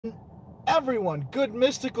everyone, good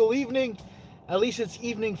mystical evening. At least it's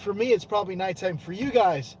evening for me. It's probably nighttime for you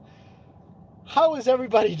guys. How is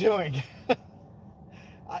everybody doing?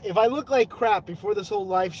 If I look like crap before this whole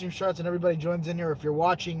live stream starts and everybody joins in here, if you're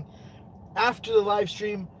watching after the live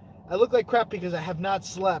stream, I look like crap because I have not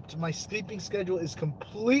slept. My sleeping schedule is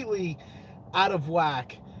completely out of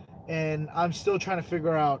whack, and I'm still trying to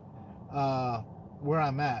figure out where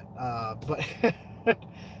I'm at. But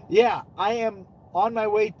yeah, I am on my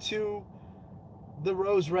way to the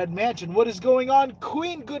Rose Red Mansion. What is going on,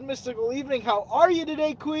 Queen? Good mystical evening. How are you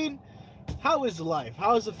today, Queen? How is life?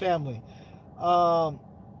 How is the family?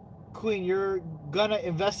 Queen, you're gonna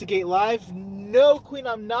investigate live? No, Queen,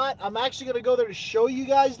 I'm not. I'm actually gonna go there to show you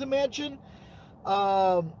guys the mansion.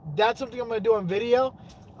 That's something I'm gonna do on video,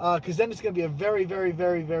 because then it's gonna be a very, very,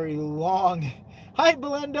 very, very long. Hi,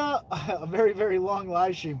 Belinda. A very, very long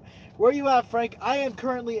live stream. Where are you at, Frank? I am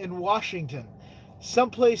currently in Washington,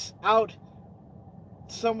 someplace out,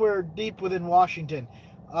 somewhere deep within Washington,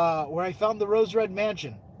 where I found the Rose Red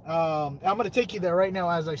Mansion. I'm gonna take you there right now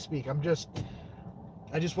as I speak.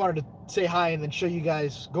 I just wanted to say hi and then show you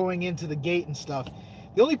guys going into the gate and stuff.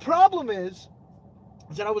 The only problem is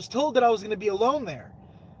that I was told that I was going to be alone there.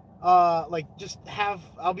 I'll be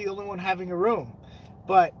the only one having a room.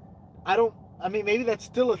 But maybe that's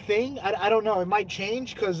still a thing. I don't know. It might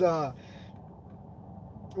change because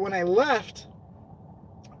when I left,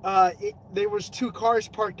 there was 2 cars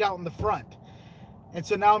parked out in the front. And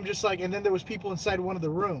so now I'm just like, and then there was people inside one of the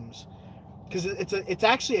rooms. Because it's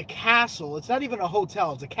actually a castle. It's not even a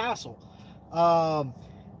hotel. It's a castle.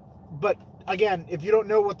 But again, if you don't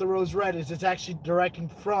know what the Rose Red is, it's actually directing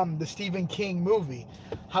from the Stephen King movie.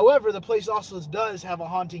 However, the place also does have a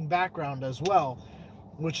haunting background as well,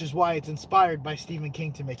 which is why it's inspired by Stephen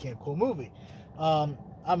King to make it a cool movie. I'm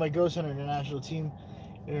a Ghost Hunter International team,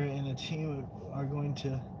 and the team are going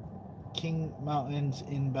to King Mountains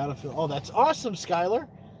in Battlefield. Oh, that's awesome, Skylar.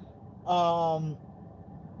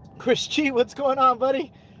 Chris G, what's going on,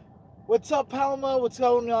 buddy? What's up, Palma? What's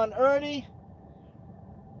going on, Ernie?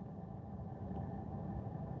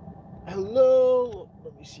 Hello.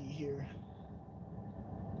 Let me see here.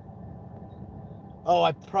 Oh,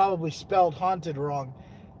 I probably spelled haunted wrong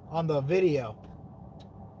on the video.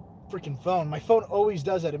 Freaking phone. My phone always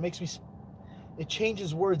does that. It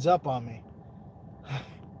changes words up on me.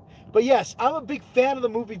 But yes, I'm a big fan of the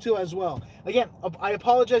movie too as well. Again, I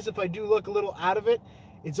apologize if I do look a little out of it.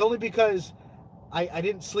 It's only because I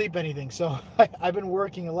didn't sleep anything, so I've been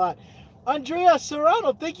working a lot. Andrea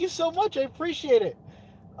Serrano, thank you so much. I appreciate it.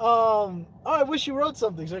 I wish you wrote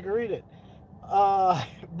something so I could read it.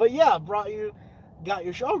 But yeah, got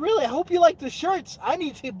your shirt. Oh, really? I hope you like the shirts. I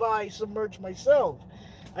need to buy some merch myself.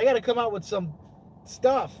 I got to come out with some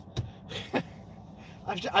stuff.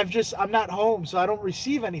 I'm not home, so I don't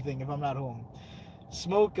receive anything if I'm not home.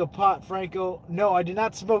 Smoke a pot, Franco. No, I did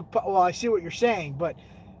not smoke pot. Well, I see what you're saying, but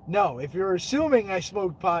no, if you're assuming I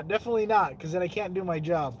smoked pot, definitely not, because then I can't do my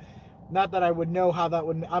job. Not that I would know how that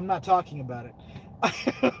would. I'm not talking about it.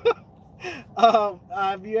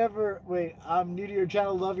 Have you ever? Wait, I'm new to your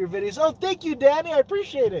channel. Love your videos. Oh, thank you, Danny. I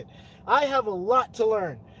appreciate it. I have a lot to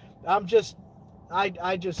learn. I just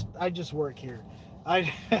work here.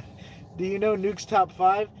 Do you know Nuke's top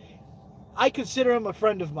 5? I consider him a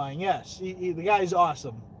friend of mine. Yes, the guy's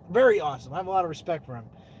awesome, very awesome. I have a lot of respect for him.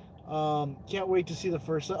 Can't wait to see the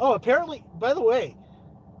first. Oh, apparently, by the way,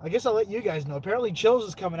 I guess I'll let you guys know. Apparently, Chills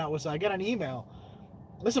is coming out with. So I got an email.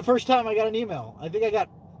 This is the first time I got an email. I think I got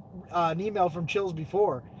an email from Chills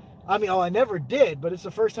before. I never did, but it's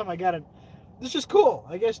the first time I got it. This is cool.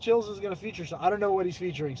 I guess Chills is gonna feature. So I don't know what he's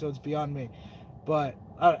featuring, so it's beyond me. But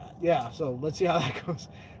yeah, so let's see how that goes.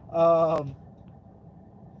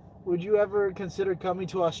 Would you ever consider coming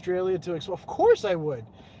to Australia to explore? Of course I would.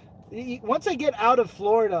 Once I get out of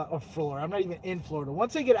Florida, I'm not even in Florida.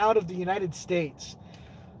 Once I get out of the United States,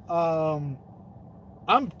 I'm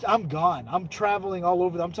gone. I'm traveling all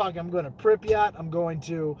over. I'm going to Pripyat. I'm going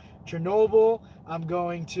to Chernobyl. I'm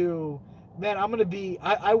going to be,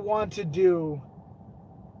 I want to do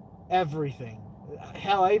everything.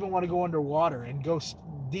 Hell, I even want to go underwater and go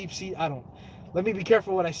deep sea. Let me be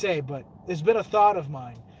careful what I say, but it's been a thought of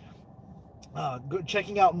mine.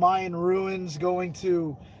 Checking out Mayan ruins, going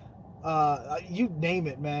to, you name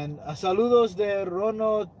it, man. Saludos de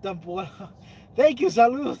Rono Temporada. Thank you,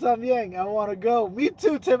 saludos también. I want to go. Me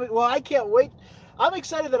too, Tim. Well, I can't wait. I'm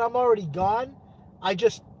excited that I'm already gone. I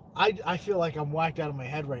feel like I'm whacked out of my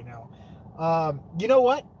head right now. You know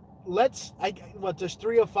what? There's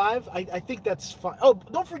 305. I think that's fine. Oh,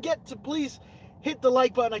 don't forget to please hit the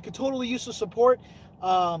like button. I could totally use the support.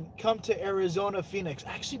 come to Arizona, Phoenix.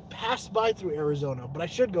 I actually passed by through Arizona, but I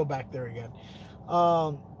should go back there again.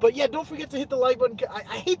 But yeah, don't forget to hit the like button.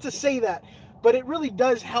 I hate to say that, but it really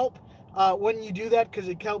does help when you do that, because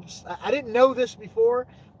it helps. I didn't know this before,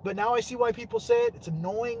 but now I see why people say it. It's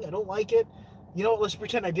annoying. I don't like it. You know what? Let's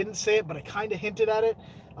pretend I didn't say it, but I kind of hinted at it.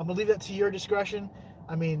 I'm going to leave that to your discretion.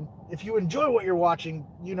 I mean, if you enjoy what you're watching,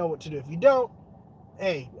 you know what to do. If you don't,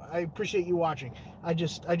 hey, I appreciate you watching. I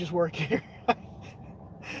just work here.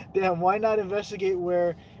 Damn, why not investigate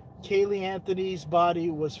where Kaylee Anthony's body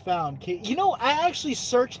was found? You know, I actually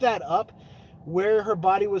searched that up, where her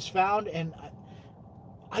body was found, and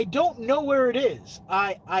I don't know where it is.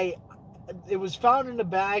 It was found in a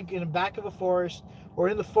bag in the back of a forest, or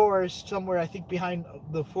in the forest somewhere, I think behind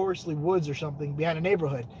the forestly woods or something, behind a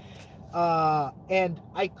neighborhood. And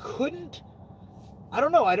I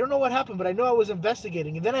don't know what happened, but I know I was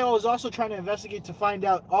investigating. And then I was also trying to investigate to find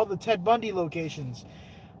out all the Ted Bundy locations.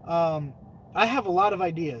 I have a lot of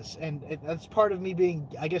ideas, and that's part of me being,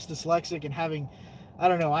 I guess, dyslexic and having, I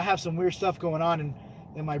don't know, I have some weird stuff going on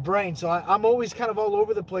in my brain. So I'm always kind of all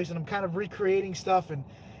over the place, and I'm kind of recreating stuff. And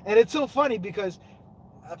it's so funny because,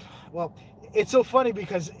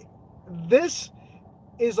 this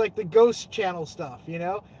is like the ghost channel stuff, you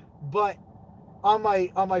know, but on my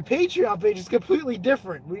Patreon page, it's completely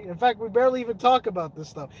different. In fact, we barely even talk about this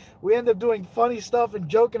stuff. We end up doing funny stuff and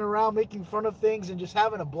joking around, making fun of things, and just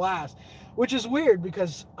having a blast, which is weird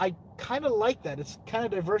because I kind of like that. It's kind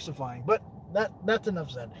of diversifying, but that's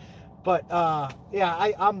enough said. But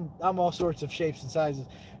yeah, I'm all sorts of shapes and sizes.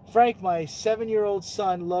 Frank, my 7-year-old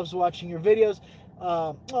son, loves watching your videos.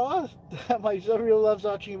 My 7-year-old loves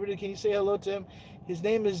watching your videos. Can you say hello to him? His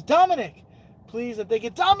name is Dominic. Please, and thank you.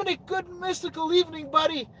 Dominic, good mystical evening,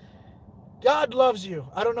 buddy. God loves you.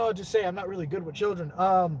 I don't know what to say. I'm not really good with children.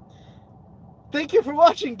 Thank you for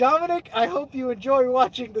watching, Dominic. I hope you enjoy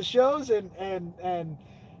watching the shows, and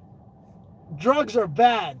drugs are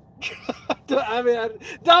bad. I mean,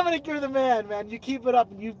 Dominic, you're the man, man. You keep it up,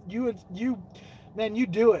 and you man, you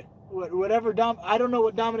do it. Whatever I don't know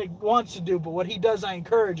what Dominic wants to do, but what he does, I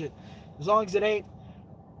encourage it, as long as it ain't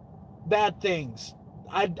bad things.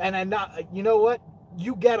 I'm not, you know what?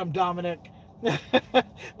 You get him, Dominic.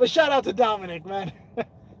 But shout out to Dominic, man.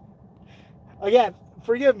 Again,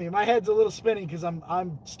 forgive me. My head's a little spinning because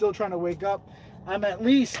I'm still trying to wake up. I'm at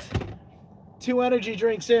least 2 energy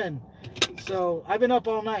drinks in. So I've been up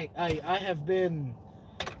all night. I have been,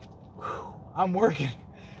 I'm working.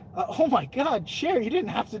 Oh my God, Cher, you didn't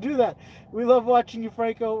have to do that. We love watching you,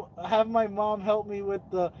 Franko. Have my mom help me with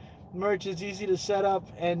the merch. Is easy to set up,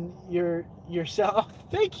 and yourself.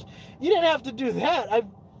 Thank you. You didn't have to do that.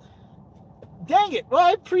 Dang it. Well,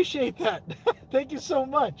 I appreciate that. Thank you so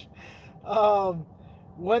much.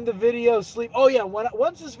 When the video sleep. Oh yeah.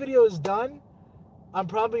 Once this video is done, I'm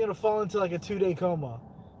probably gonna fall into like a 2-day coma.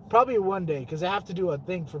 Probably a 1 day, because I have to do a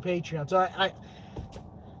thing for Patreon. So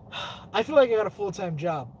I feel like I got a full-time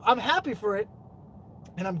job. I'm happy for it,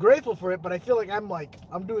 and I'm grateful for it, but I feel like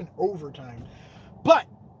I'm doing overtime. But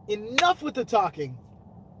enough with the talking.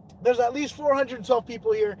 There's at least 412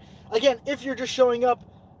 people here. Again, if you're just showing up,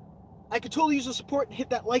 I could totally use the support and hit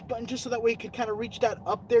that like button just so that way you could kind of reach that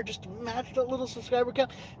up there, just to match that little subscriber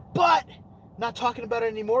count. But not talking about it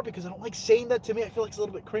anymore because I don't like saying that. To me, I feel like it's a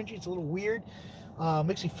little bit cringy. It's a little weird.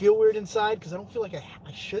 Makes me feel weird inside because I don't feel like I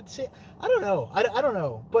should say it. I don't know. I don't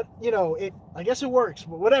know. But, you know, I guess it works.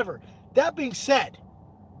 But whatever. That being said,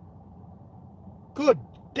 good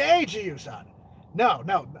day to you, son. No.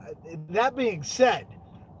 That being said,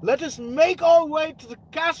 let us make our way to the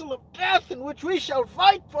castle of death, in which we shall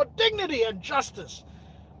fight for dignity and justice.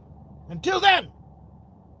 Until then,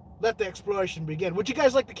 let the exploration begin. Would you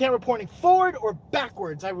guys like the camera pointing forward or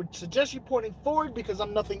backwards? I would suggest you pointing forward because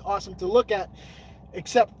I'm nothing awesome to look at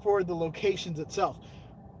except for the locations itself.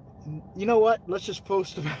 You know what? Let's just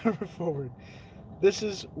post the camera forward. This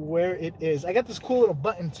is where it is. I got this cool little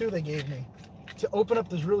button too they gave me to open up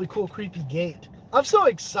this really cool creepy gate. I'm so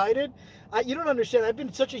excited. You don't understand. I've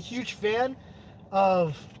been such a huge fan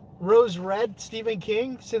of Rose Red, Stephen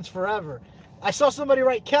King, since forever. I saw somebody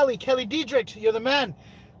write Kelly Diedrich, you're the man.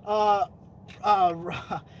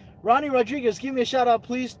 Ronnie Rodriguez, give me a shout out,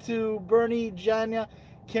 please, to Bernie, Janya,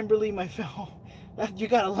 Kimberly, my fellow. You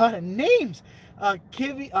got a lot of names.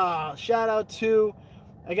 Kivy, shout out to.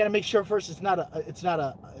 I gotta make sure first it's not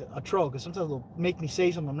a troll, because sometimes it'll make me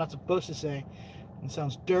say something I'm not supposed to say. It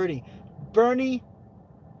sounds dirty. Bernie,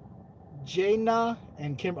 Jaina,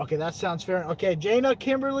 and Kim. Okay, that sounds fair. Okay, Jaina,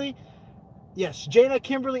 Kimberly. Yes, Jaina,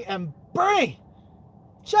 Kimberly, and Bernie.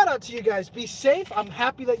 Shout out to you guys. Be safe. I'm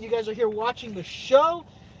happy that you guys are here watching the show.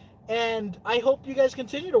 And I hope you guys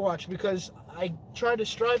continue to watch, because I try to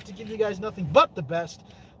strive to give you guys nothing but the best.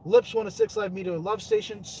 Lips 106 Live Media Love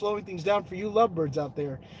Station, slowing things down for you lovebirds out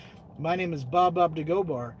there. My name is Bob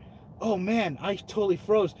Abdigobar. Oh man, I totally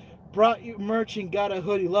froze. Brought you merch and got a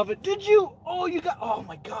hoodie. Love it. Did you? Oh, you got. Oh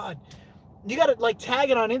my God. You got to like tag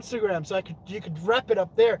it on Instagram so you could rep it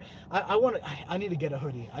up there. I need to get a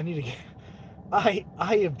hoodie. I need to get. I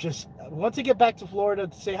have just, once I get back to Florida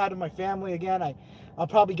to say hi to my family again, I'll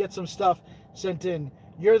probably get some stuff sent in.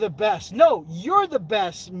 You're the best. No, you're the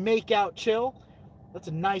best. Make Out Chill. That's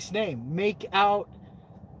a nice name. Make Out.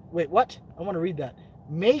 Wait, what? I want to read that.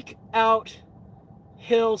 Make Out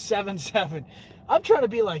Hill 77. I'm trying to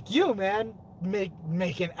be like you, man.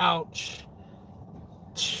 Making out.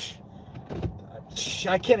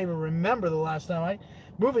 I can't even remember the last time.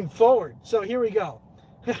 Moving forward. So here we go.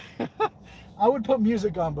 I would put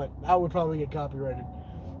music on, but I would probably get copyrighted.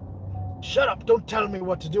 Shut up. Don't tell me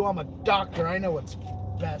what to do. I'm a doctor. I know what's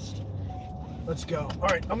best. Let's go. All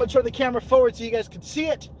right. I'm going to turn the camera forward so you guys can see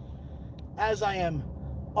it as I am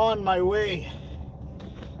on my way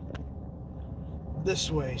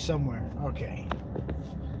this way somewhere. Okay.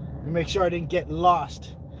 Let me make sure I didn't get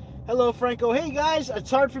lost. Hello, Franko. Hey, guys.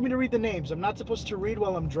 It's hard for me to read the names. I'm not supposed to read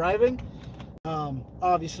while I'm driving.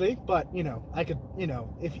 Obviously, but you know, I could, you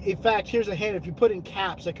know, if in fact, here's a hint: if you put in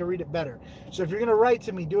caps, I can read it better. So if you're gonna write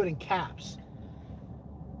to me, do it in caps.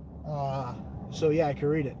 So yeah, I can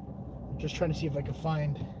read it. I'm just trying to see if I can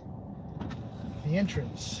find the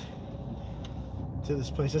entrance to this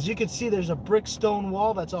place. As you can see, there's a brick stone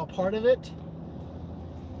wall. That's all part of it.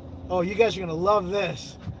 Oh, you guys are gonna love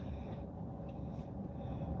this.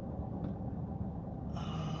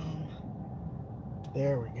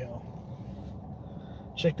 There we go.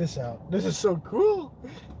 Check this out. This is so cool.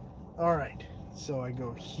 All right. So I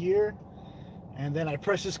go here, and then I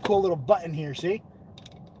press this cool little button here, see?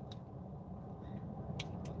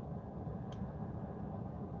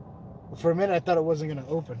 For a minute, I thought it wasn't going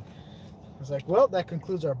to open. I was like, well, that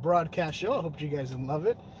concludes our broadcast show. I hope you guys love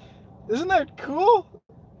it. Isn't that cool?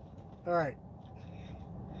 All right.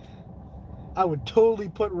 I would totally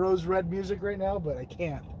put Rose Red music right now, but I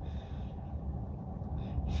can't.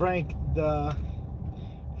 Frank, the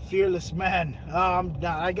fearless man.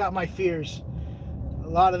 I got my fears. A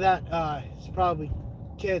lot of that is probably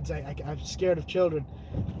kids. I'm scared of children,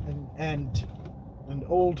 and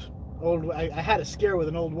old. I had a scare with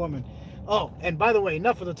an old woman. Oh, and by the way,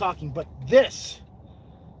 enough of the talking. But this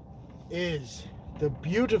is the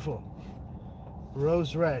beautiful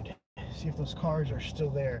Rose Red. See if those cars are still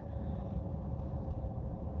there.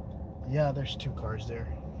 Yeah, there's 2 cars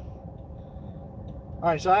there. All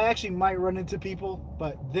right, so I actually might run into people,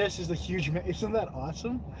 but this is the huge. Isn't that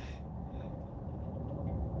awesome?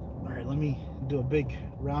 All right, let me do a big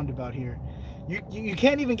roundabout here. You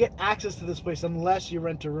can't even get access to this place unless you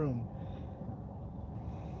rent a room.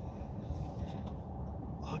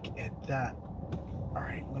 Look at that. All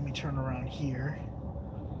right, let me turn around here.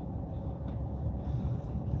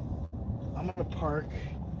 I'm gonna park.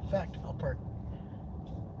 In fact, I'll park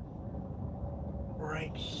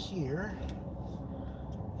right here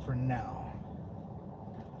for now.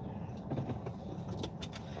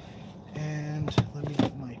 And let me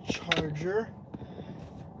get my charger.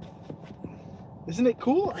 Isn't it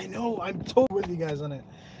cool? I know, I'm totally with you guys on it.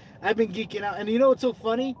 I've been geeking out. And you know what's so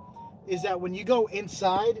funny? Is that when you go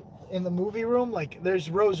inside in the movie room, like there's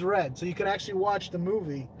Rose Red. So you can actually watch the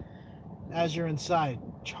movie as you're inside.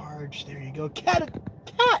 Charge, there you go. Cat!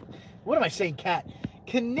 What am I saying, cat?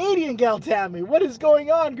 Canadian gal Tammy, what is going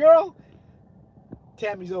on, girl?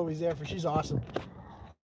 Tammy's always there for, she's awesome.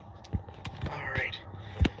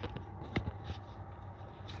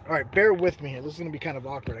 All right, bear with me here. This is gonna be kind of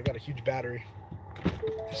awkward. I got a huge battery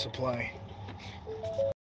supply.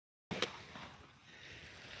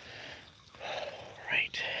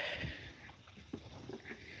 Right.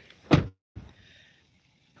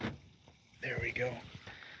 There we go.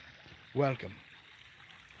 Welcome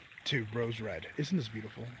to Rose Red. Isn't this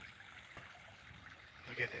beautiful?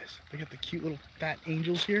 Look at this. Look at the cute little fat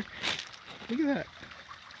angels here. Look at that.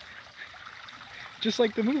 Just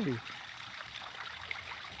like the movie.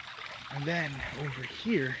 And then over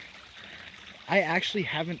here, I actually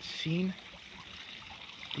haven't seen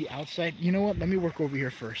the outside. You know what? Let me work over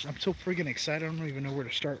here first. I'm so friggin' excited. I don't even know where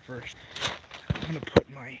to start first. I'm gonna put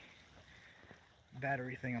my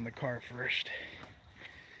battery thing on the car first.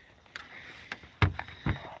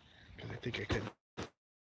 Because I think I could.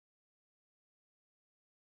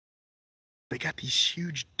 They got these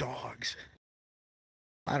huge dogs.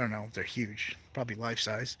 I don't know if they're huge. Probably life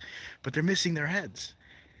size. But they're missing their heads.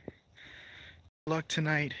 Luck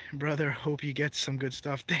tonight, brother. Hope you get some good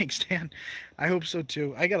stuff. Thanks, Dan. I hope so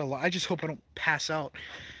too. I got a lot. I just hope I don't pass out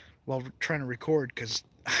while trying to record, because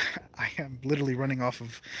I am literally running off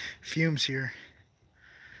of fumes here.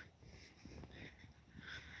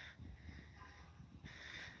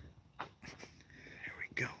 There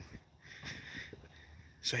we go.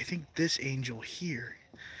 So I think this angel here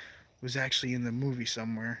was actually in the movie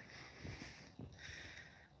somewhere.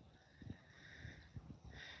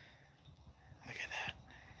 Look at that.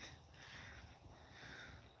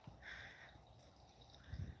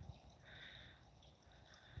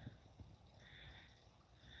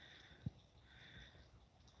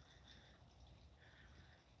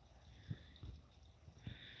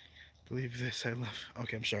 Believe this, I love.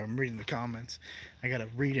 Okay, I'm sorry, I'm reading the comments. I gotta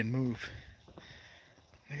read and move.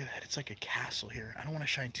 Look at that, it's like a castle here. I don't want to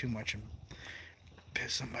shine too much and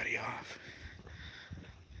piss somebody off.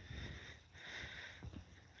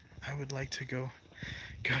 I would like to go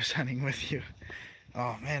ghost hunting with you.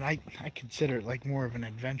 Oh man, I consider it like more of an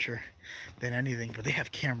adventure than anything, but they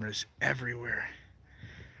have cameras everywhere.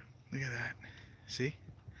 Look at that. See?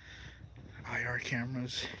 IR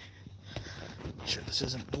cameras. Make sure this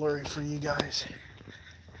isn't blurry for you guys.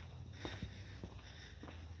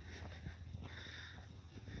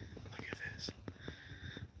 Look at this.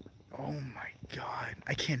 Oh my god.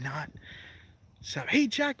 I cannot stop. Hey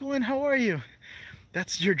Jacqueline, how are you?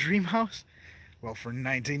 That's your dream house? Well, for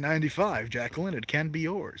 1995, Jacqueline, it can be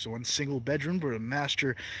yours. One single bedroom with a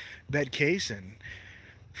master bed case and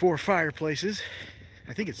 4 fireplaces.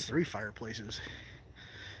 I think it's 3 fireplaces.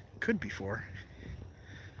 Could be 4.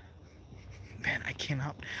 Man, I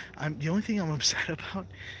cannot. The only thing I'm upset about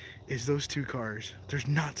is those 2 cars. There's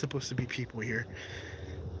not supposed to be people here.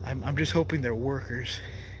 I'm just hoping they're workers.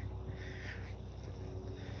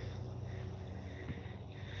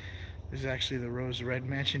 This is actually the Rose Red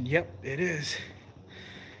Mansion. Yep, it is.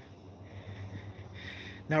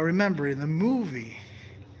 Now remember, in the movie,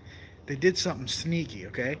 they did something sneaky,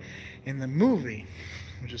 okay? In the movie,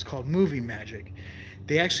 which is called Movie Magic,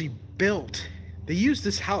 they actually they used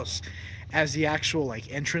this house as the actual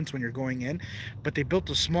like entrance when you're going in, but they built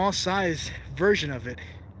a small size version of it.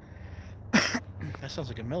 That sounds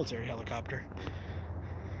like a military helicopter.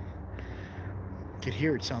 You could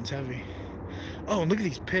hear it, sounds heavy. Oh, and look at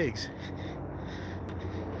these pigs.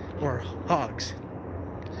 Or hogs.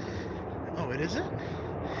 Oh, it isn't?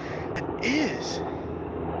 It is.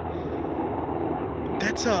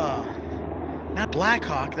 That's not Black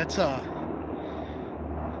Hawk, that's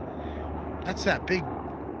that big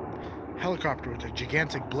helicopter with the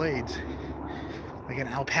gigantic blades. Like an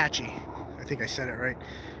Apache. I think I said it right.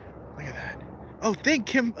 Look at that. Oh, thank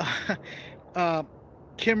Kim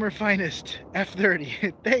Kimmer Finest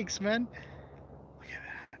F30. Thanks, man. Look at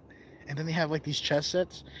that. And then they have like these chess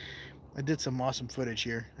sets. I did some awesome footage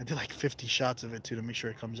here. I did like 50 shots of it too to make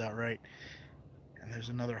sure it comes out right. And there's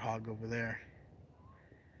another hog over there.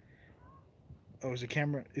 Oh, is the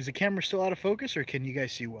camera still out of focus, or can you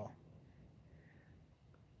guys see well?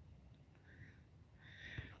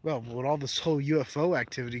 Well, with all this whole UFO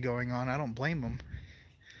activity going on, I don't blame them.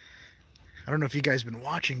 I don't know if you guys have been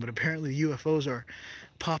watching, but apparently UFOs are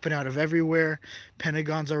popping out of everywhere.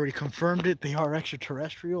 Pentagon's already confirmed it. They are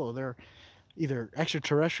extraterrestrial, or they're either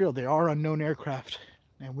extraterrestrial, they are unknown aircraft,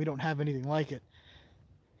 and we don't have anything like it.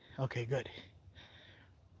 Okay, good.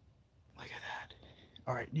 Look at that.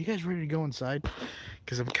 All right, you guys ready to go inside?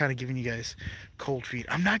 Because I'm kind of giving you guys cold feet.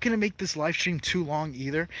 I'm not going to make this live stream too long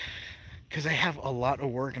either, because I have a lot of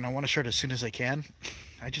work and I want to start as soon as I can.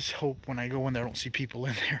 I just hope when I go in there I don't see people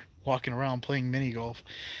in there walking around playing mini golf.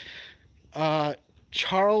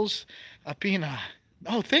 Charles Apina.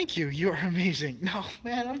 Oh, thank you. You're amazing. No,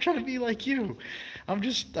 man, I'm trying to be like you. I'm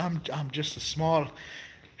just a small,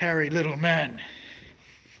 hairy little man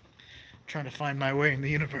trying to find my way in the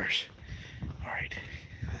universe. All right,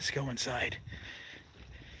 let's go inside.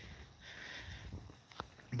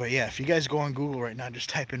 But yeah, if you guys go on Google right now, just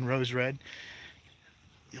type in Rose Red,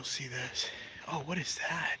 you'll see this. Oh, what is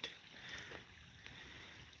that?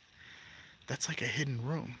 That's like a hidden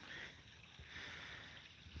room.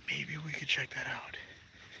 Maybe we could check that out.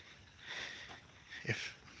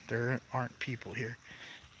 If there aren't people here.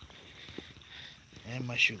 And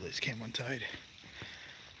my shoelace came untied.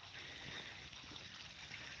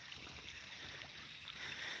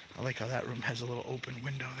 I like how that room has a little open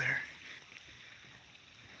window there.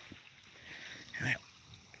 And I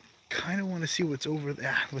kind of want to see what's over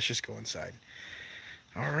there. Let's just go inside.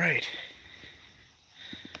 All right.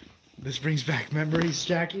 This brings back memories,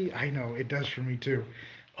 Jackie. I know, it does for me too.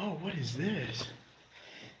 Oh, what is this?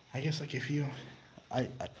 I guess like if you...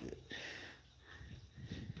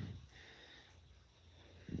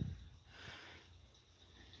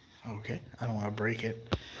 Okay, I don't want to break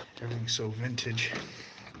it. Everything's so vintage.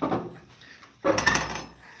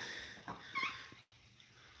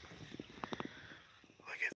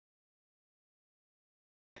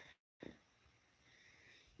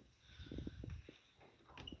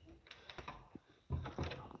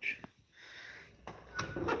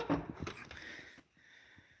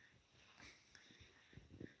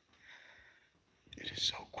 It is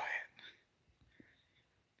so quiet.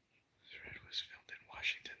 This red was filmed in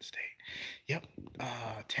Washington State. Yep,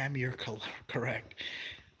 Tammy, you're correct.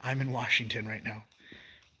 I'm in Washington right now.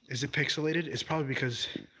 Is it pixelated? It's probably because,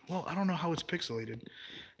 well, I don't know how it's pixelated.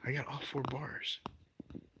 I got all 4 bars.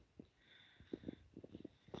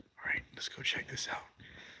 Alright, let's go check this out.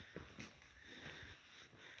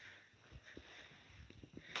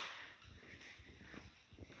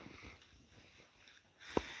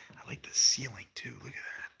 I like the ceiling too, look at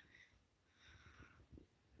that.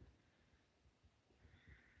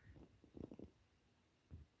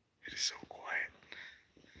 It is so quiet.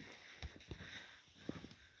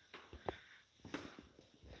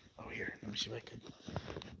 Oh, here, let me see if I could.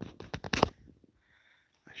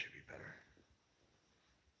 That should be better.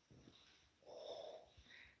 Oh,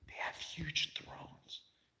 they have huge thrones.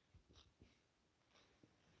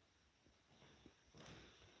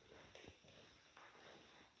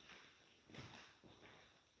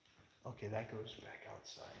 Okay, that goes back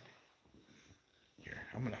outside. Here,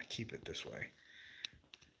 I'm gonna keep it this way.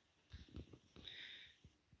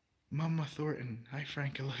 Mama Thornton, hi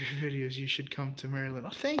Frank, I love your videos. You should come to Maryland.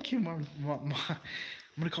 Oh, thank you, Mama. I'm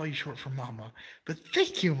gonna call you short for Mama, but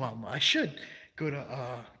thank you, Mama. I should go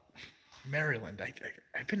to Maryland.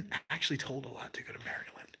 I've been actually told a lot to go to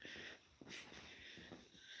Maryland.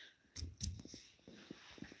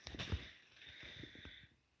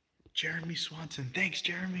 Jeremy Swanson, thanks,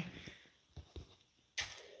 Jeremy.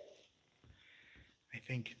 I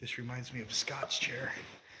think this reminds me of Scott's chair,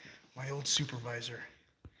 my old supervisor.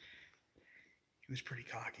 He was pretty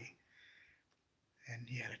cocky, and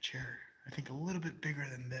he had a chair, I think, a little bit bigger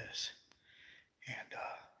than this. And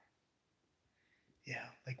yeah,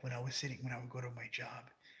 like when I would go to my job,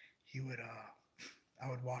 I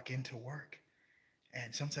would walk into work,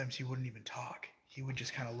 and sometimes he wouldn't even talk. He would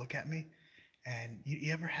just kind of look at me. And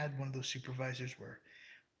you ever had one of those supervisors where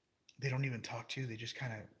they don't even talk to you? They just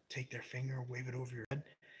kind of take their finger, wave it over your head,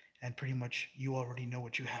 and pretty much you already know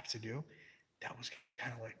what you have to do. That was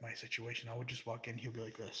kind of like my situation. I would just walk in, he'll be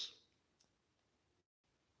like this.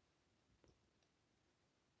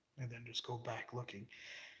 And then just go back looking.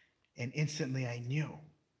 And instantly I knew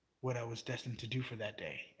what I was destined to do for that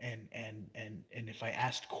day. And if I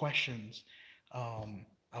asked questions,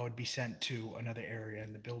 I would be sent to another area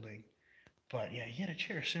in the building. But yeah, he had a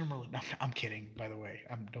chair similar. No, I'm kidding, by the way.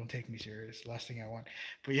 Don't take me serious. Last thing I want.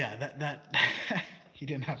 But yeah, that he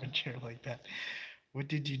didn't have a chair like that. What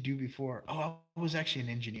did you do before? Oh, I was actually an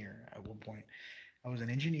engineer at one point. I was an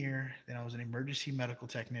engineer, then I was an emergency medical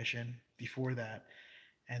technician before that,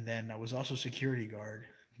 and then I was also security guard,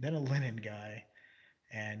 then a linen guy,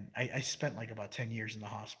 and I spent like about 10 years in the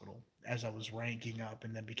hospital as I was ranking up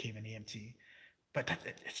and then became an EMT. But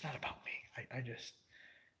it's not about me.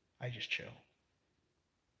 I just chill.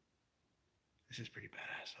 This is pretty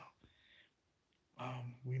badass though.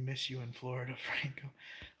 We miss you in Florida, Franco.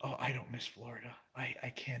 Oh, I don't miss Florida.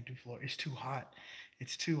 I can't do Florida. It's too hot.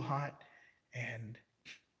 It's too hot, and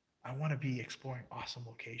I want to be exploring awesome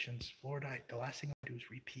locations. Florida, the last thing I want to do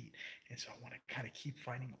is repeat, and so I want to kind of keep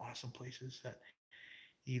finding awesome places that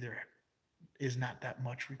either is not that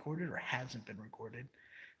much recorded or hasn't been recorded.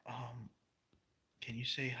 Um, can you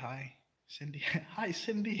say hi, Cindy? Hi,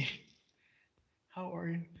 Cindy. How are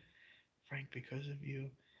you? Frank, because of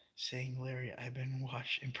you saying Larry, I've been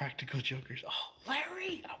watching Practical Jokers. Oh,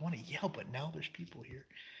 Larry! I want to yell, but now there's people here.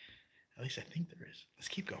 At least I think there is. Let's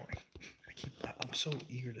keep going. I'm so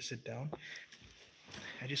eager to sit down.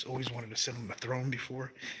 I just always wanted to sit on the throne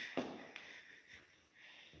before.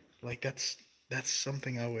 Like that's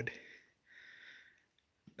something I would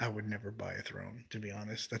never buy a throne, to be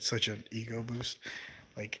honest. That's such an ego boost.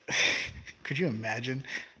 Like, could you imagine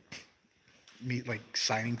me like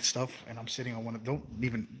signing stuff and I'm sitting on one of, don't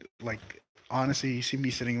even, like, honestly, you see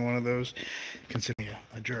me sitting on one of those, consider me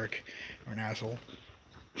a jerk or an asshole.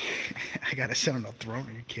 I gotta sit on a throne.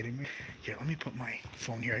 Are you kidding me? Here, let me put my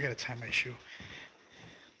phone here. I gotta tie my shoe.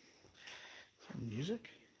 Music?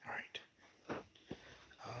 All right.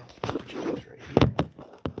 Put you guys right here.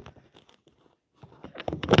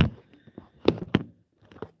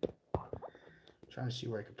 Trying to see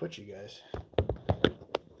where I could put you guys.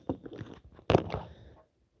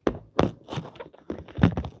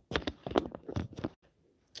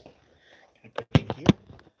 Can I put you here?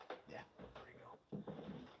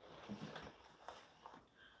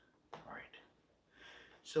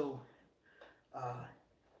 So,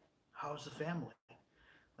 how's the family?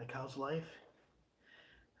 Like, how's life?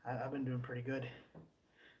 I've been doing pretty good.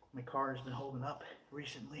 My car has been holding up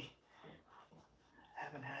recently.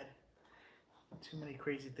 Haven't had too many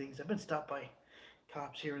crazy things. I've been stopped by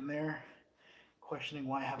cops here and there, questioning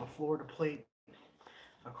why I have a Florida plate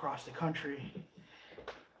across the country.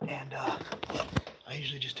 And I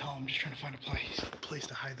usually just tell them I'm just trying to find a place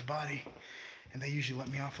to hide the body. And they usually let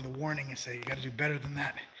me off with a warning and say, you got to do better than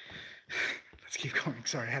that. Let's keep going.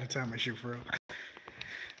 Sorry, I had to tie my shoe for real.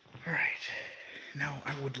 All right. Now,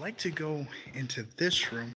 I would like to go into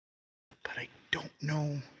this room, but I don't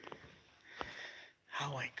know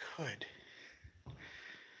how I could.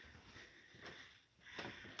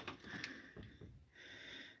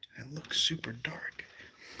 It looks super dark.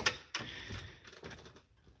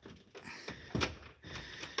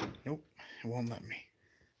 Nope, it won't let me.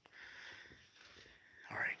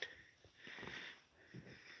 All right.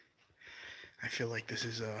 I feel like this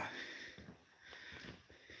is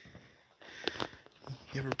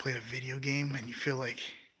you ever played a video game and you feel like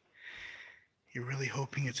you're really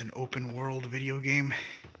hoping it's an open world video game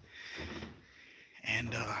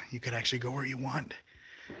and you could actually go where you want,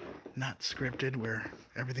 not scripted where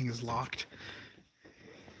everything is locked.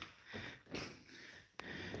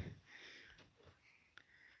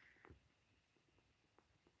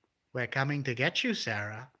 We're coming to get you,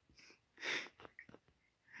 Sarah.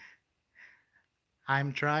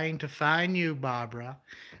 I'm trying to find you, Barbara.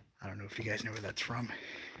 I don't know if you guys know where that's from.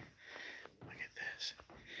 Look at this.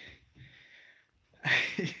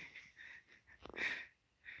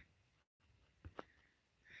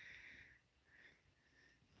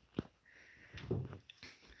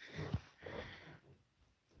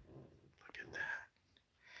 Look at that.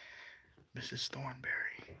 Mrs. Thornberry.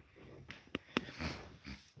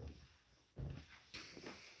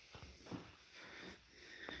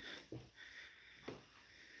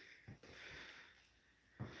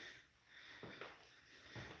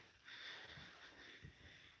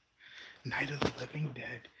 Night of the Living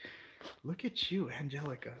Dead. Look at you,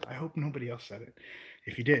 Angelica. I hope nobody else said it.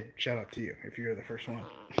 If you did, shout out to you if you're the first one.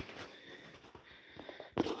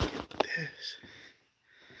 Look at this.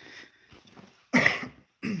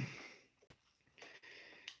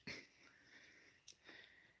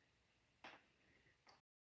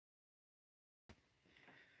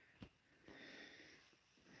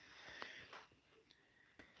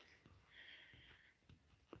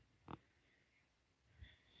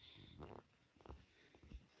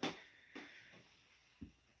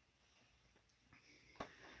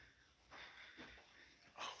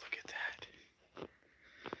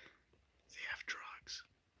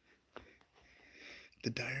 The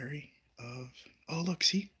Diary of... Oh, look,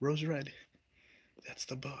 see? Rose Red. That's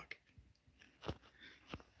the book.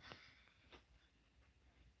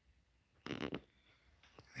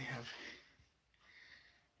 They have...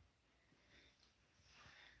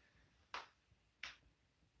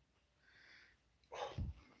 Oh,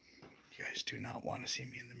 you guys do not want to see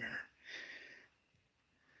me in the mirror.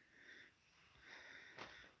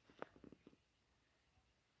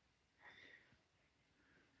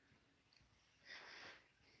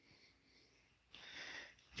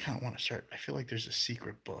 I kind of want to start... I feel like there's a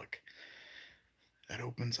secret book that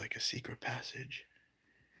opens like a secret passage.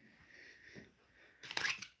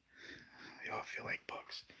 They all feel like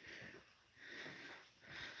books.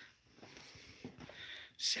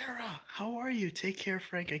 Sarah, how are you? Take care,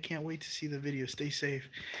 Frank. I can't wait to see the video. Stay safe.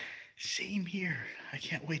 Same here. I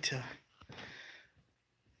can't wait to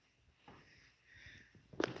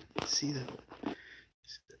see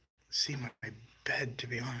my bed, to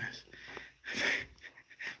be honest.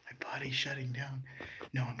 My body's shutting down.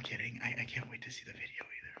 No, I'm kidding. I can't wait to see the video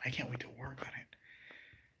either. I can't wait to work on it.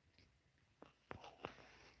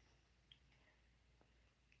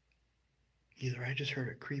 Either I just heard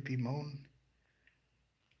a creepy moan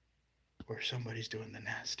or somebody's doing the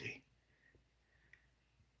nasty.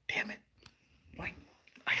 Damn it. Like,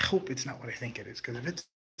 I hope it's not what I think it is, because if it's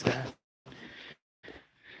that,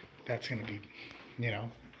 that's going to be, you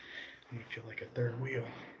know, I'm going to feel like a third wheel.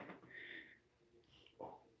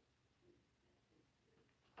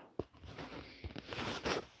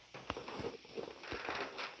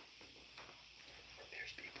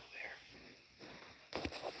 There's people there.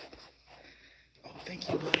 Oh, thank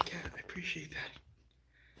you, Black Cat. I appreciate that.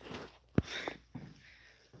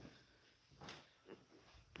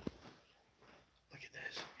 Look at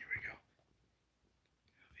this. Here we go.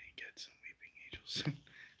 Maybe get some weeping angels.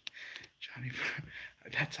 Johnny,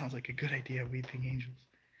 that sounds like a good idea, weeping angels.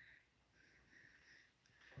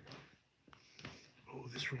 Oh,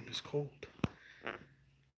 this room is cold.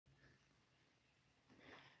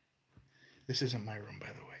 This isn't my room, by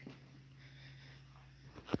the way.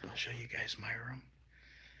 I'll show you guys my room.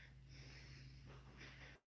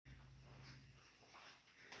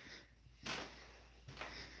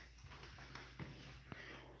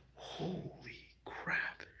 Holy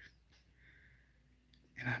crap.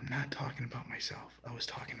 And I'm not talking about myself. I was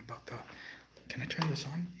talking about the... Can I turn this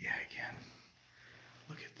on? Yeah, I can.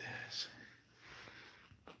 Look at this.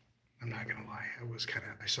 I'm not gonna lie.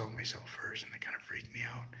 I saw myself first and it kind of freaked me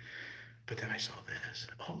out. But then I saw this.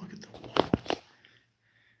 Oh, look at the walls.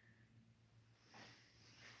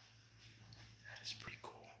 That is pretty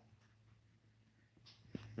cool.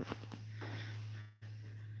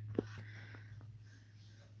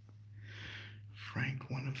 Frank,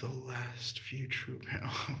 one of the last few true...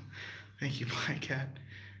 Thank you, Black Cat.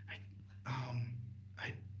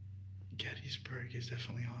 I Gettysburg is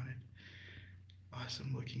definitely haunted.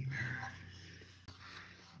 Awesome looking mirror.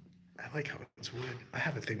 I like how it's wood. I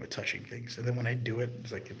have a thing with touching things, and then when I do it,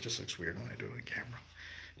 it's like it just looks weird when I do it on camera.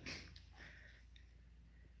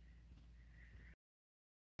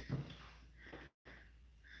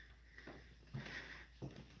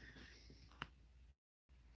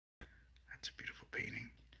 That's a beautiful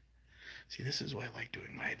painting. See, this is why I like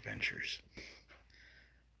doing my adventures.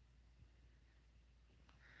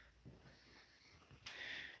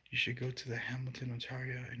 You should go to the Hamilton,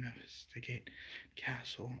 Ontario, and investigate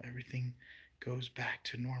castle. Everything goes back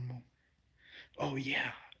to normal. Oh,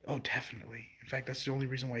 yeah. Oh, definitely. In fact, that's the only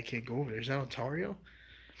reason why I can't go over there. Is that Ontario?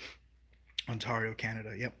 Ontario,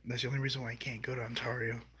 Canada. Yep, that's the only reason why I can't go to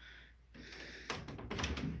Ontario.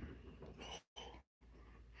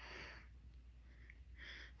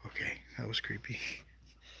 Okay, that was creepy.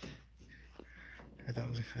 I thought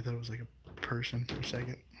it was like a person for a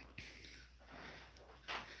second.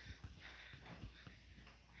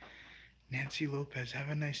 Nancy Lopez, have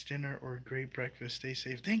a nice dinner or a great breakfast. Stay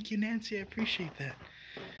safe. Thank you, Nancy. I appreciate that.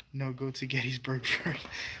 No, go to Gettysburg first.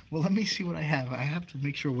 Well, let me see what I have. I have to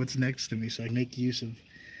make sure what's next to me so I make use of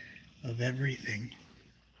everything.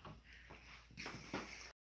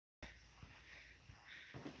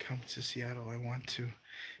 Come to Seattle. I want to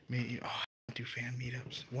meet you. Oh, I do fan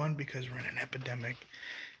meetups. One, because we're in an epidemic.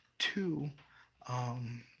 Two, I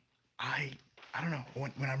don't know.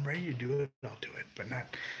 When I'm ready to do it, I'll do it, but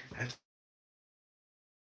not as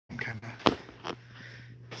I'm kind of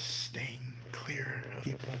staying clear of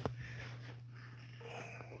people.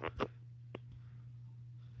 Oh, that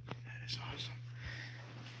is awesome.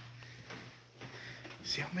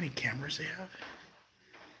 See how many cameras they have?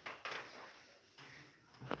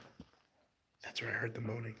 That's where I heard the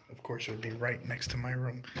moaning. Of course, it would be right next to my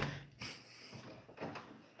room.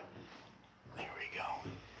 There we go.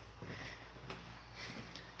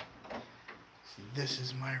 See, this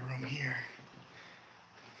is my room here.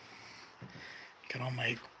 Got all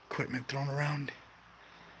my equipment thrown around.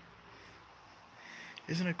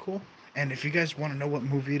 Isn't it cool? And if you guys want to know what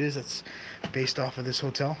movie it is that's based off of this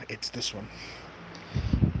hotel, it's this one.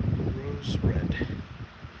 Rose Red.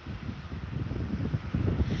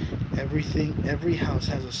 Every house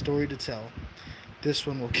has a story to tell. This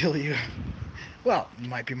one will kill you. Well, it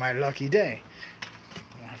might be my lucky day.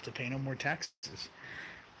 I won't have to pay no more taxes.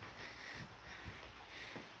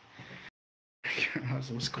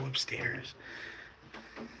 Let's go upstairs.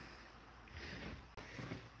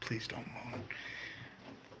 Please don't moan.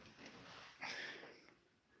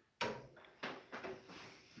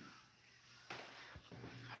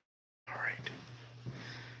 All right.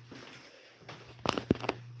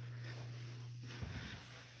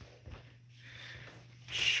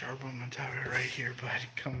 Sharp on the tower right here, bud.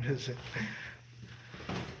 Come visit.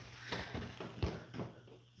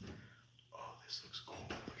 Oh, this looks cool.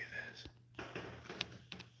 Look at this.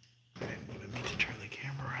 I didn't even mean to turn the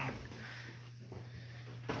camera around.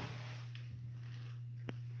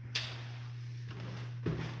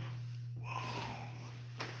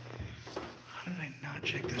 How did I not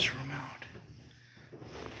check this room out? To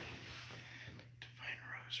find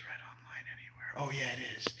Rose Red online anywhere. Oh yeah, it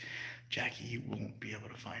is. Jackie, you won't be able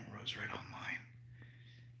to find Rose Red online.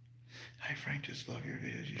 Hi Frank, just love your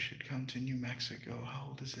videos. You should come to New Mexico. How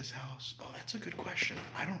old is this house? Oh, that's a good question.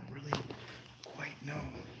 I don't really quite know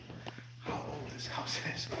how old this house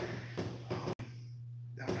is.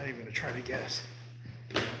 I'm not even gonna try to guess.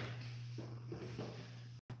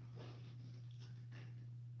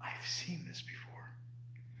 I've seen this before.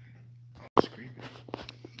 Oh, it's creepy.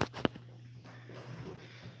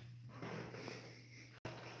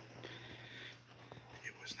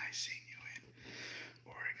 It was nice seeing you in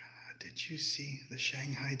Oregon. Did you see the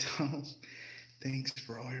Shanghai tunnels? Thanks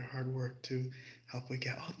for all your hard work to help we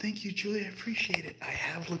get. Oh, thank you, Julie. I appreciate it. I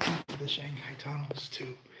have looked into the Shanghai tunnels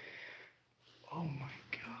too.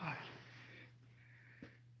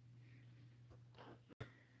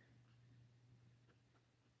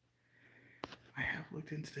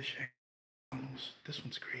 looked into the channels. This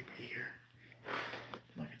one's creepy here.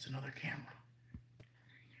 Look, it's another camera.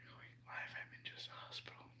 You're going live. I'm in just a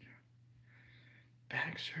hospital.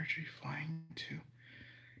 Back surgery, flying to.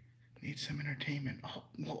 Need some entertainment. Oh,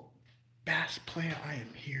 well, Bass Playa, I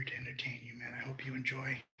am here to entertain you, man. I hope you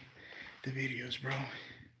enjoy the videos, bro.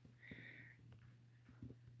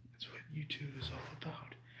 That's what YouTube is all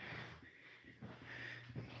about.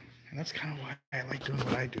 And that's kind of why I like doing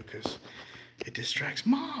what I do, because it distracts.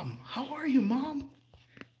 Mom, how are you, Mom?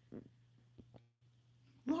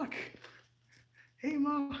 Look. Hey,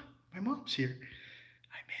 Mom. My mom's here.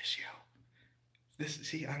 I miss you.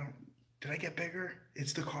 See, did I get bigger?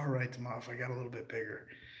 It's the car ride to off. I got a little bit bigger.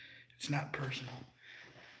 It's not personal.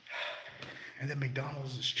 And then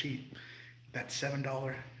McDonald's is cheap. That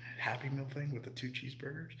 $7 Happy Meal thing with the 2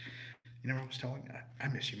 cheeseburgers. You know what I was telling? I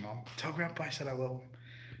miss you, Mom. Tell Grandpa I said I love him.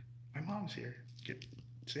 My mom's here.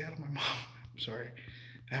 Say out of my mom. I'm sorry.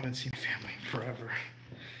 I haven't seen family in forever.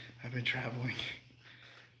 I've been traveling.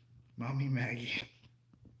 Mommy Maggie.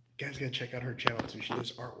 You guys gotta check out her channel too. She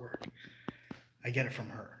does artwork. I get it from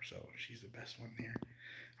her, so she's the best one here.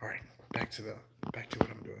 All right, back to what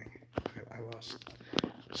I'm doing. I lost.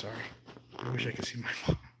 Sorry. I wish I could see my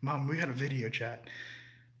mom. Mom, we had a video chat.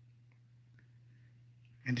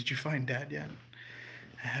 And did you find Dad yet?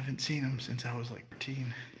 I haven't seen him since I was like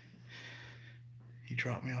 13. He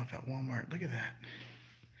dropped me off at Walmart. Look at that.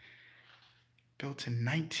 Built in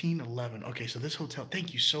 1911. Okay, so this hotel,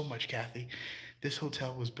 thank you so much, Kathy. This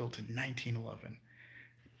hotel was built in 1911.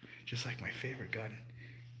 Just like my favorite gun.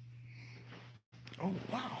 Oh,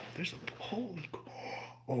 wow. There's a, holy,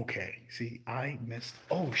 okay. See, I missed,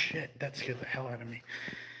 oh shit, that scared the hell out of me.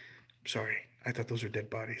 Sorry, I thought those were dead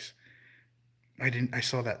bodies. I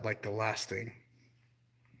saw that like the last thing.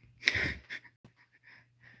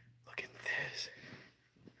 Look at this.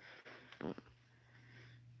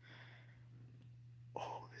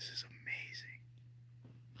 Oh, this is amazing.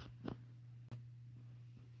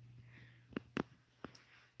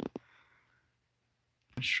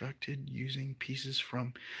 Constructed using pieces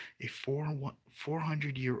from a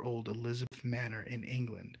 400-year-old Elizabeth Manor in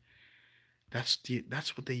England. That's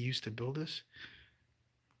what they used to build this.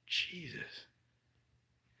 Jesus.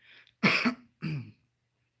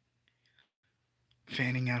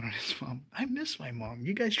 Fanning out on his mom. I miss my mom.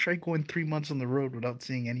 You guys try going 3 months on the road without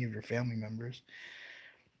seeing any of your family members.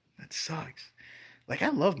 That sucks. Like, I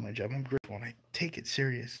love my job. I'm grateful and I take it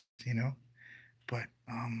serious, you know. But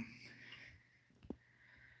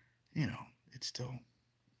you know, it still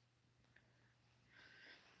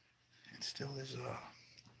is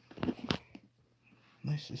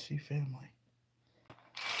nice to see family.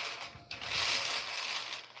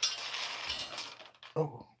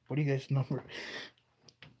 Oh, what do you guys number?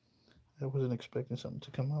 I wasn't expecting something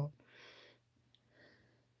to come out.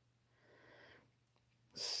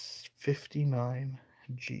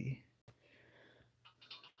 59G.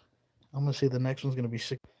 I'm gonna say the next one's gonna be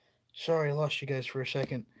 6. Sorry, I lost you guys for a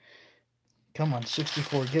second. Come on,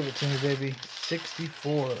 64. Give it to me, baby.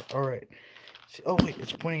 64. All right. Oh, wait.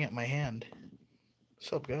 It's pointing at my hand.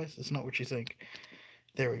 What's up, guys? It's not what you think.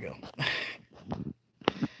 There we go.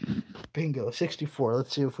 Bingo. 64.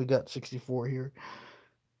 Let's see if we got 64 here.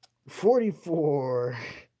 44.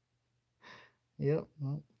 Yep.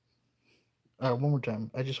 All right, one more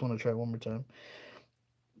time. I just want to try one more time.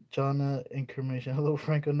 Joanna, information. Hello,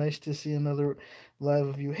 Franko. Nice to see another live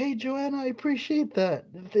of you. Hey, Joanna, I appreciate that.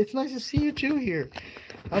 It's nice to see you too here.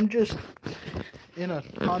 I'm just in a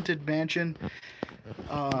haunted mansion,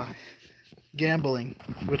 gambling,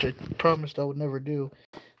 which I promised I would never do.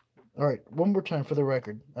 All right, one more time for the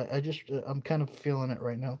record. I'm kind of feeling it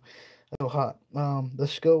right now. So hot.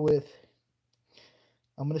 Let's go with.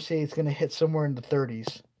 I'm gonna say it's gonna hit somewhere in the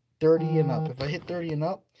 30s, 30 and up. If I hit 30 and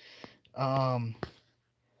up,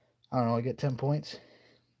 I don't know, I get 10 points.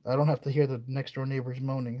 I don't have to hear the next door neighbors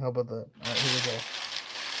moaning. How about that? All right, here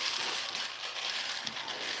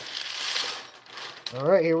we go. All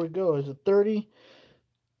right, here we go. Is it 30?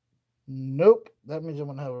 Nope. That means I'm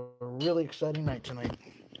going to have a really exciting night tonight.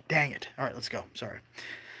 Dang it. All right, let's go. Sorry.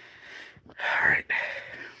 All right.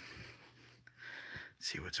 Let's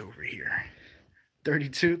see what's over here.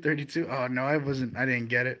 32, 32. Oh, no, I didn't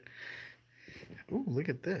get it. Ooh, look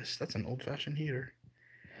at this. That's an old-fashioned heater.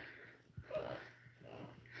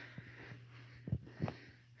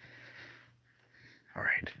 All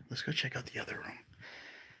right, let's go check out the other room.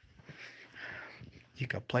 You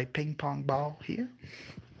can play ping pong ball here.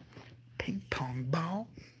 Ping pong ball.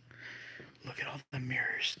 Look at all the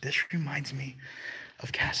mirrors. This reminds me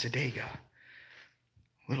of Casadega.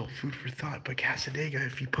 Little food for thought. But Casadega,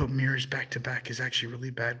 if you put mirrors back to back, is actually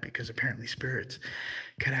really bad because apparently spirits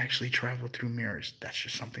could actually travel through mirrors. That's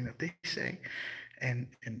just something that they say, and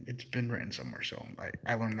it's been written somewhere. So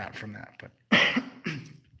I learned that from that. But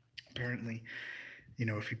apparently,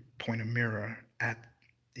 if you point a mirror at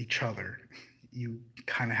each other, you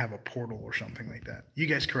kind of have a portal or something like that. You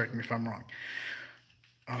guys correct me if I'm wrong.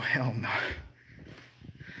 Oh, hell no.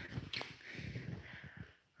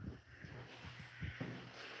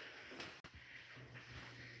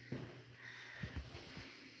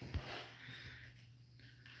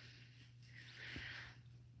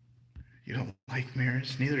 You don't like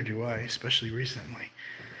mirrors? Neither do I, especially recently.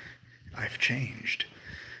 I've changed.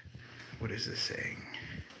 What is this saying?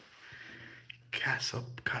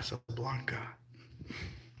 Casablanca.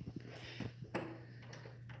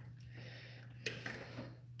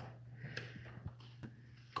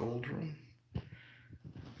 Gold room.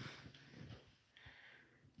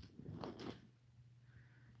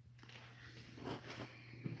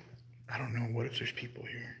 I don't know. What if there's people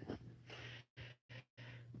here?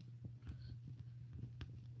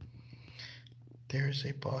 There is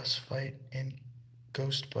a boss fight in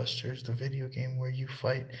Ghostbusters, the video game where you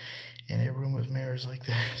fight in a room of mirrors like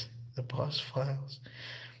this. The boss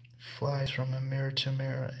flies from a mirror to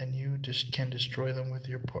mirror, and you just can destroy them with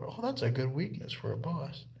your portal. Oh, that's a good weakness for a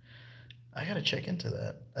boss. I gotta check into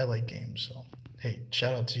that. I like games, so hey,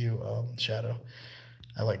 shout out to you, Shadow.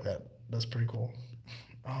 I like that. That's pretty cool.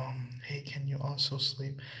 Hey, can you also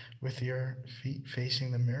sleep with your feet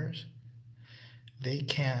facing the mirrors? They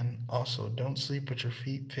can also. Don't sleep with your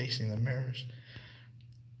feet facing the mirrors.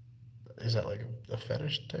 Is that like a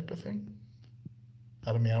fetish type of thing?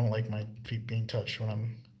 I don't like my feet being touched when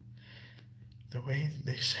I'm. The way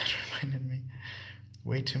they said reminded me.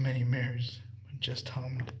 Way too many mirrors. Just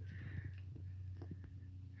hummed.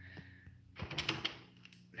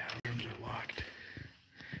 Now the rooms are locked.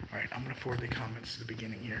 Alright, I'm gonna forward the comments to the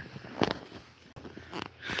beginning here.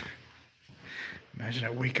 Imagine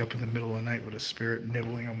I wake up in the middle of the night with a spirit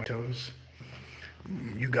nibbling on my toes.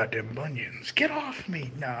 You got them bunions. Get off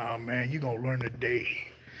me. Nah, man, you gonna learn today.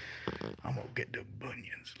 I'm gonna get the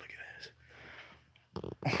bunions. Look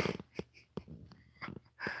at this.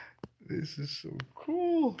 This is so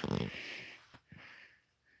cool.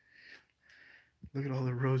 Look at all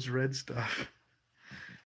the rose red stuff.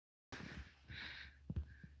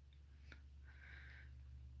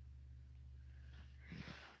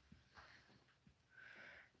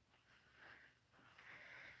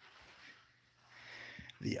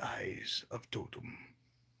 The eyes of Totem.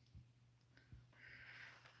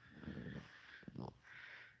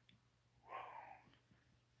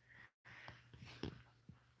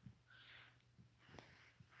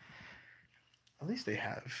 At least they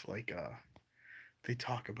have they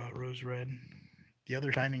talk about Rose Red. The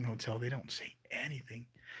other dining hotel, they don't say anything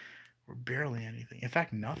or barely anything. In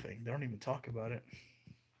fact, nothing. They don't even talk about it.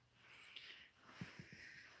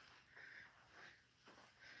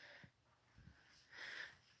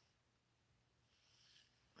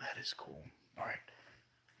 That is cool. All right.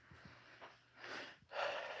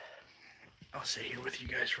 I'll sit here with you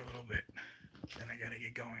guys for a little bit. Then I gotta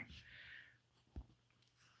get going.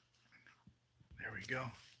 There we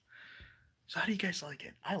go. So how do you guys like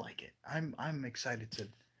it? I like it. I'm excited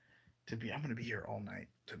to be. I'm gonna be here all night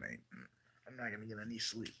tonight. I'm not gonna get any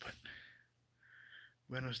sleep, but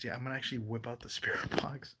Buenos dias. I'm gonna actually whip out the spirit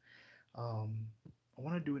box. I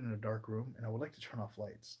want to do it in a dark room, and I would like to turn off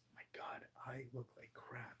lights. My God, I look like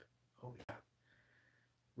crap. Holy crap.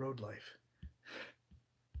 Road life.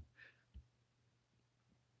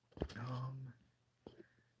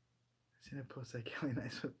 Seen a post that Kelly and I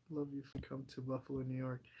said, love you if you come to Buffalo, New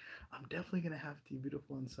York. I'm definitely gonna have to.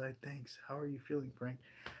 Beautiful inside. Thanks. How are you feeling, Frank?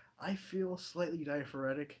 I feel slightly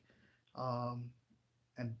diaphoretic,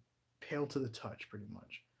 and pale to the touch, pretty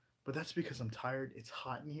much. But that's because I'm tired. It's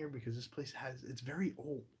hot in here because this place it's very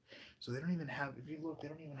old. So they don't even have, if you look, they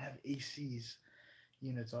don't even have ACs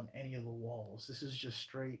units on any of the walls. This is just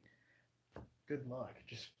straight, good luck,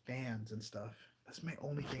 just fans and stuff. That's my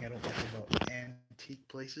only thing I don't like about antique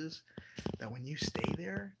places. That when you stay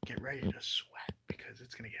there, get ready to sweat because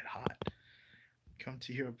it's gonna get hot. Come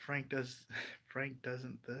to Europe. Frank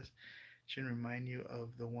doesn't this. Should remind you of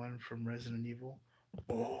the one from Resident Evil.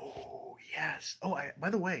 Oh yes. Oh, by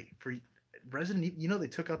the way, for Resident Evil, they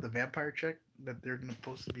took out the vampire chick that they're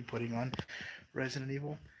supposed to be putting on Resident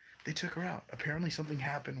Evil. They took her out. Apparently, something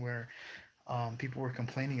happened where people were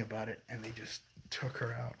complaining about it, and they just took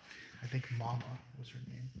her out. I think Mama was her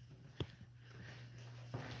name.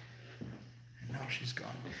 And now she's gone.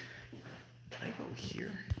 Can I go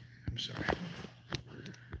here? I'm sorry.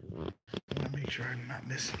 I want to make sure I'm not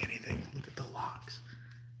missing anything. Look at the locks.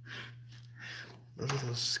 Those are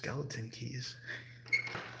those skeleton keys.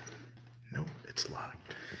 Nope, it's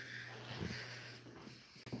locked.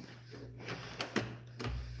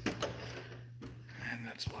 And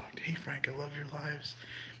that's locked. Hey Frank, I love your lives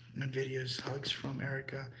and videos. Hugs from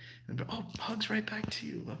Erica. Oh, hugs right back to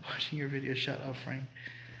you. Love watching your videos. Shout out, Frank.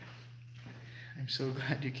 I'm so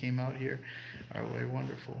glad you came out here our way.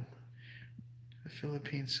 Wonderful. The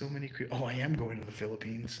Philippines, so many oh, I am going to the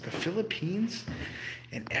Philippines. The Philippines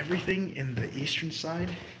and everything in the eastern side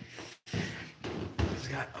has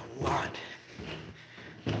got a lot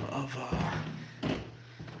of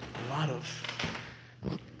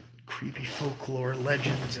creepy folklore,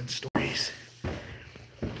 legends, and stories.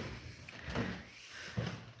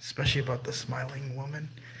 Especially about the smiling woman.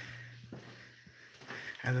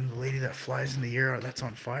 And then the lady that flies in the air that's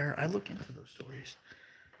on fire. I look into those stories.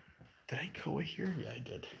 Did I go here? Yeah, I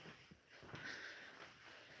did.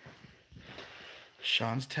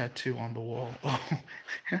 Sean's tattoo on the wall. Oh,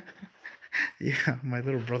 yeah, my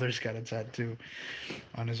little brother's got a tattoo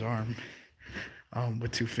on his arm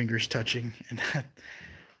with 2 fingers touching, and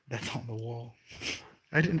that's on the wall.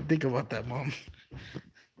 I didn't think about that, Mom.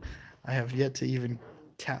 I have yet to even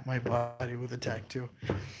tap my body with a tattoo,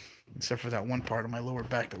 except for that one part of my lower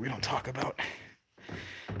back that we don't talk about.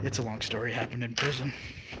 It's a long story. Happened in prison.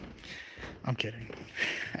 I'm kidding.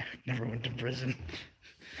 I never went to prison.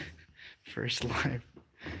 First live.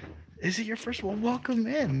 Is it your first? Well, welcome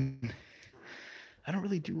in. I don't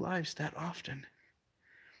really do lives that often.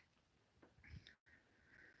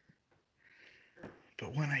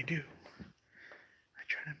 But when I do, I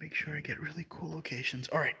try to make sure I get really cool locations.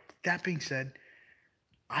 All right, that being said,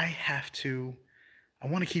 I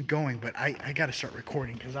want to keep going, but I got to start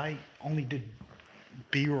recording because I only did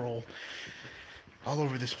B-roll all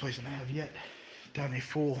over this place, and I have yet done a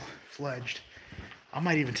full-fledged. I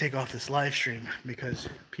might even take off this live stream because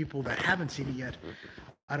people that haven't seen it yet,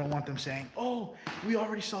 I don't want them saying, oh, we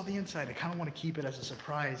already saw the inside. I kind of want to keep it as a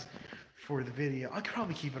surprise for the video. I could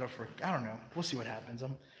probably keep it up for, I don't know. We'll see what happens.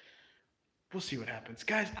 We'll see what happens.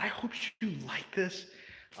 Guys, I hope you like this.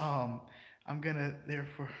 I'm going to,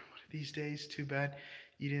 therefore, these days, too bad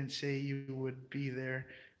you didn't say you would be there.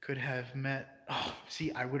 Could have met. Oh,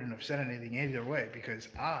 see, I wouldn't have said anything either way because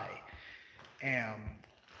I am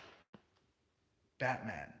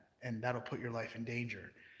Batman, and that'll put your life in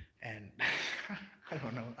danger. And I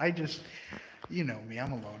don't know. I just, you know me,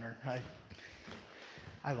 I'm a loner.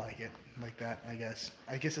 I like it like that, I guess.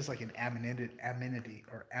 I guess it's like an anonymity,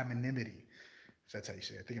 if that's how you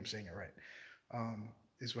say it. I think I'm saying it right.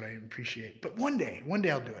 Is what I appreciate. But one day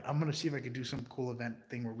I'll do it. I'm going to see if I can do some cool event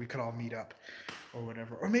thing where we could all meet up or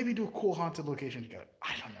whatever. Or maybe do a cool haunted location together.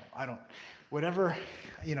 I don't know. Whatever,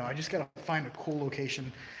 I just got to find a cool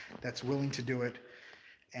location that's willing to do it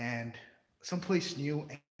and someplace new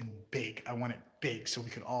and big. I want it big so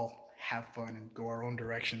we could all have fun and go our own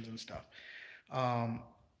directions and stuff.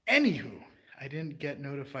 Anywho, I didn't get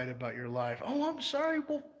notified about your live. Oh, I'm sorry.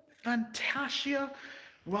 Well, Fantasia,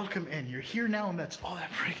 welcome in. You're here now, and that's all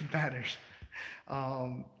that freaking matters.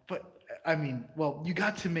 But I mean, well, you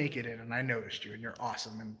got to make it in, and I noticed you, and you're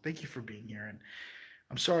awesome, and thank you for being here. And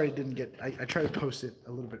I'm sorry I didn't get. I tried to post it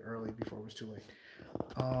a little bit early before it was too late.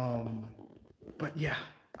 But yeah,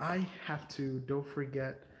 I have to. Don't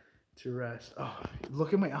forget to rest. Oh,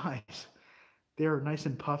 look at my eyes. They're nice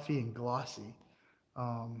and puffy and glossy.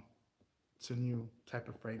 It's a new type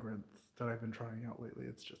of fragrance that I've been trying out lately.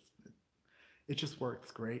 It just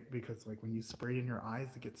works great because like when you spray it in your eyes,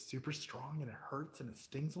 it gets super strong and it hurts and it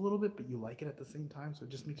stings a little bit, but you like it at the same time. So it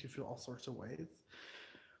just makes you feel all sorts of ways.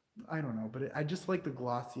 I don't know, but I just like the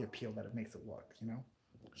glossy appeal that it makes it look,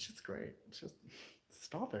 It's just great. It's just,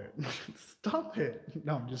 stop it. Stop it.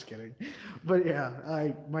 No, I'm just kidding. But yeah,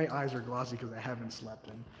 my eyes are glossy because I haven't slept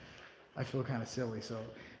and I feel kind of silly. So,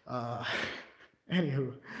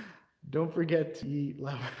 anywho, don't forget to eat.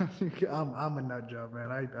 I'm a nut job,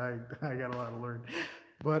 man. I got a lot to learn.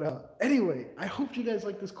 But anyway, I hope you guys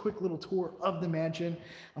like this quick little tour of the mansion.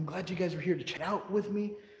 I'm glad you guys were here to chat out with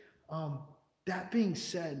me. That being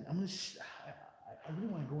said, I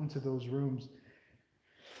really want to go into those rooms.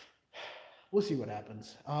 We'll see what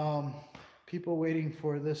happens. People waiting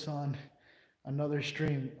for this on another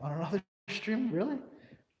stream. On another stream? Really?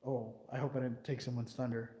 Oh, I hope I didn't take someone's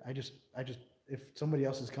thunder. I just, if somebody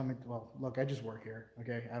else is coming, well, look, I just work here.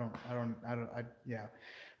 Okay. Yeah.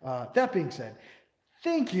 That being said,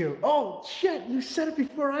 thank you. Oh shit. You said it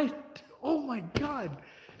before oh my God.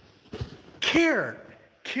 Care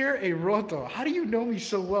a roto. How do you know me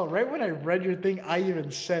so well? Right when I read your thing, I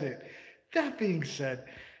even said it. That being said,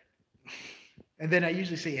 And then I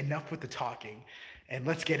usually say enough with the talking and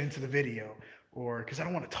let's get into the video. Or because I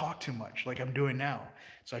don't want to talk too much like I'm doing now.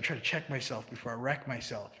 So I try to check myself before I wreck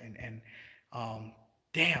myself. And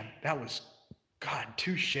damn, that was, God,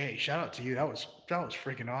 touche. Shout out to you. That was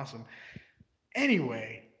freaking awesome.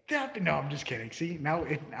 Anyway, no, I'm just kidding. See, now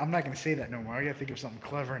I'm not going to say that no more. I got to think of something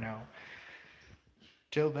clever now.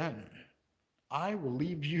 Till then, I will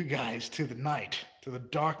leave you guys to the night, to the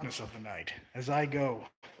darkness of the night, as I go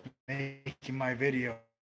making my video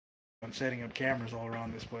and setting up cameras all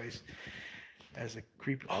around this place. As a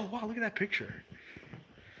creepy, oh wow, look at that picture.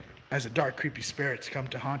 As the dark, creepy spirits come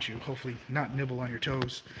to haunt you, hopefully not nibble on your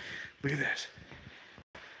toes. Look at this.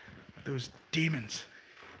 Are those demons?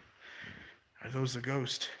 Are those the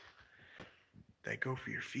ghosts that go for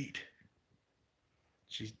your feet?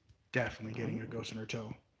 She's definitely getting a ghost in her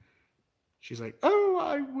toe. She's like, oh,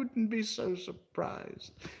 I wouldn't be so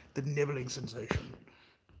surprised. The nibbling sensation.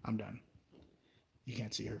 I'm done. You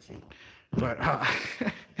can't see her feet. But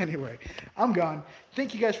anyway, I'm gone.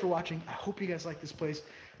 Thank you guys for watching. I hope you guys like this place.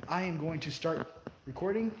 I am going to start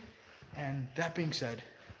recording. And that being said,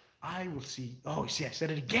 I will see. Oh, see, I said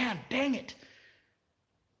it again. Dang it.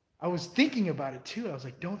 I was thinking about it too. I was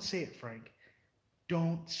like, don't say it, Frank.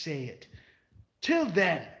 Don't say it. Till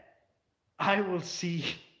then, I will see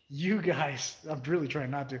you guys. I'm really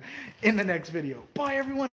trying not to. In the next video. Bye,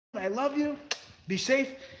 everyone. I love you. Be safe.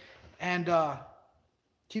 And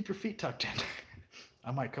keep your feet tucked in.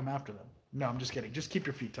 I might come after them. No, I'm just kidding. Just keep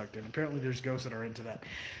your feet tucked in. Apparently there's ghosts that are into that.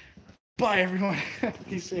 Bye, everyone.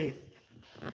 Be safe.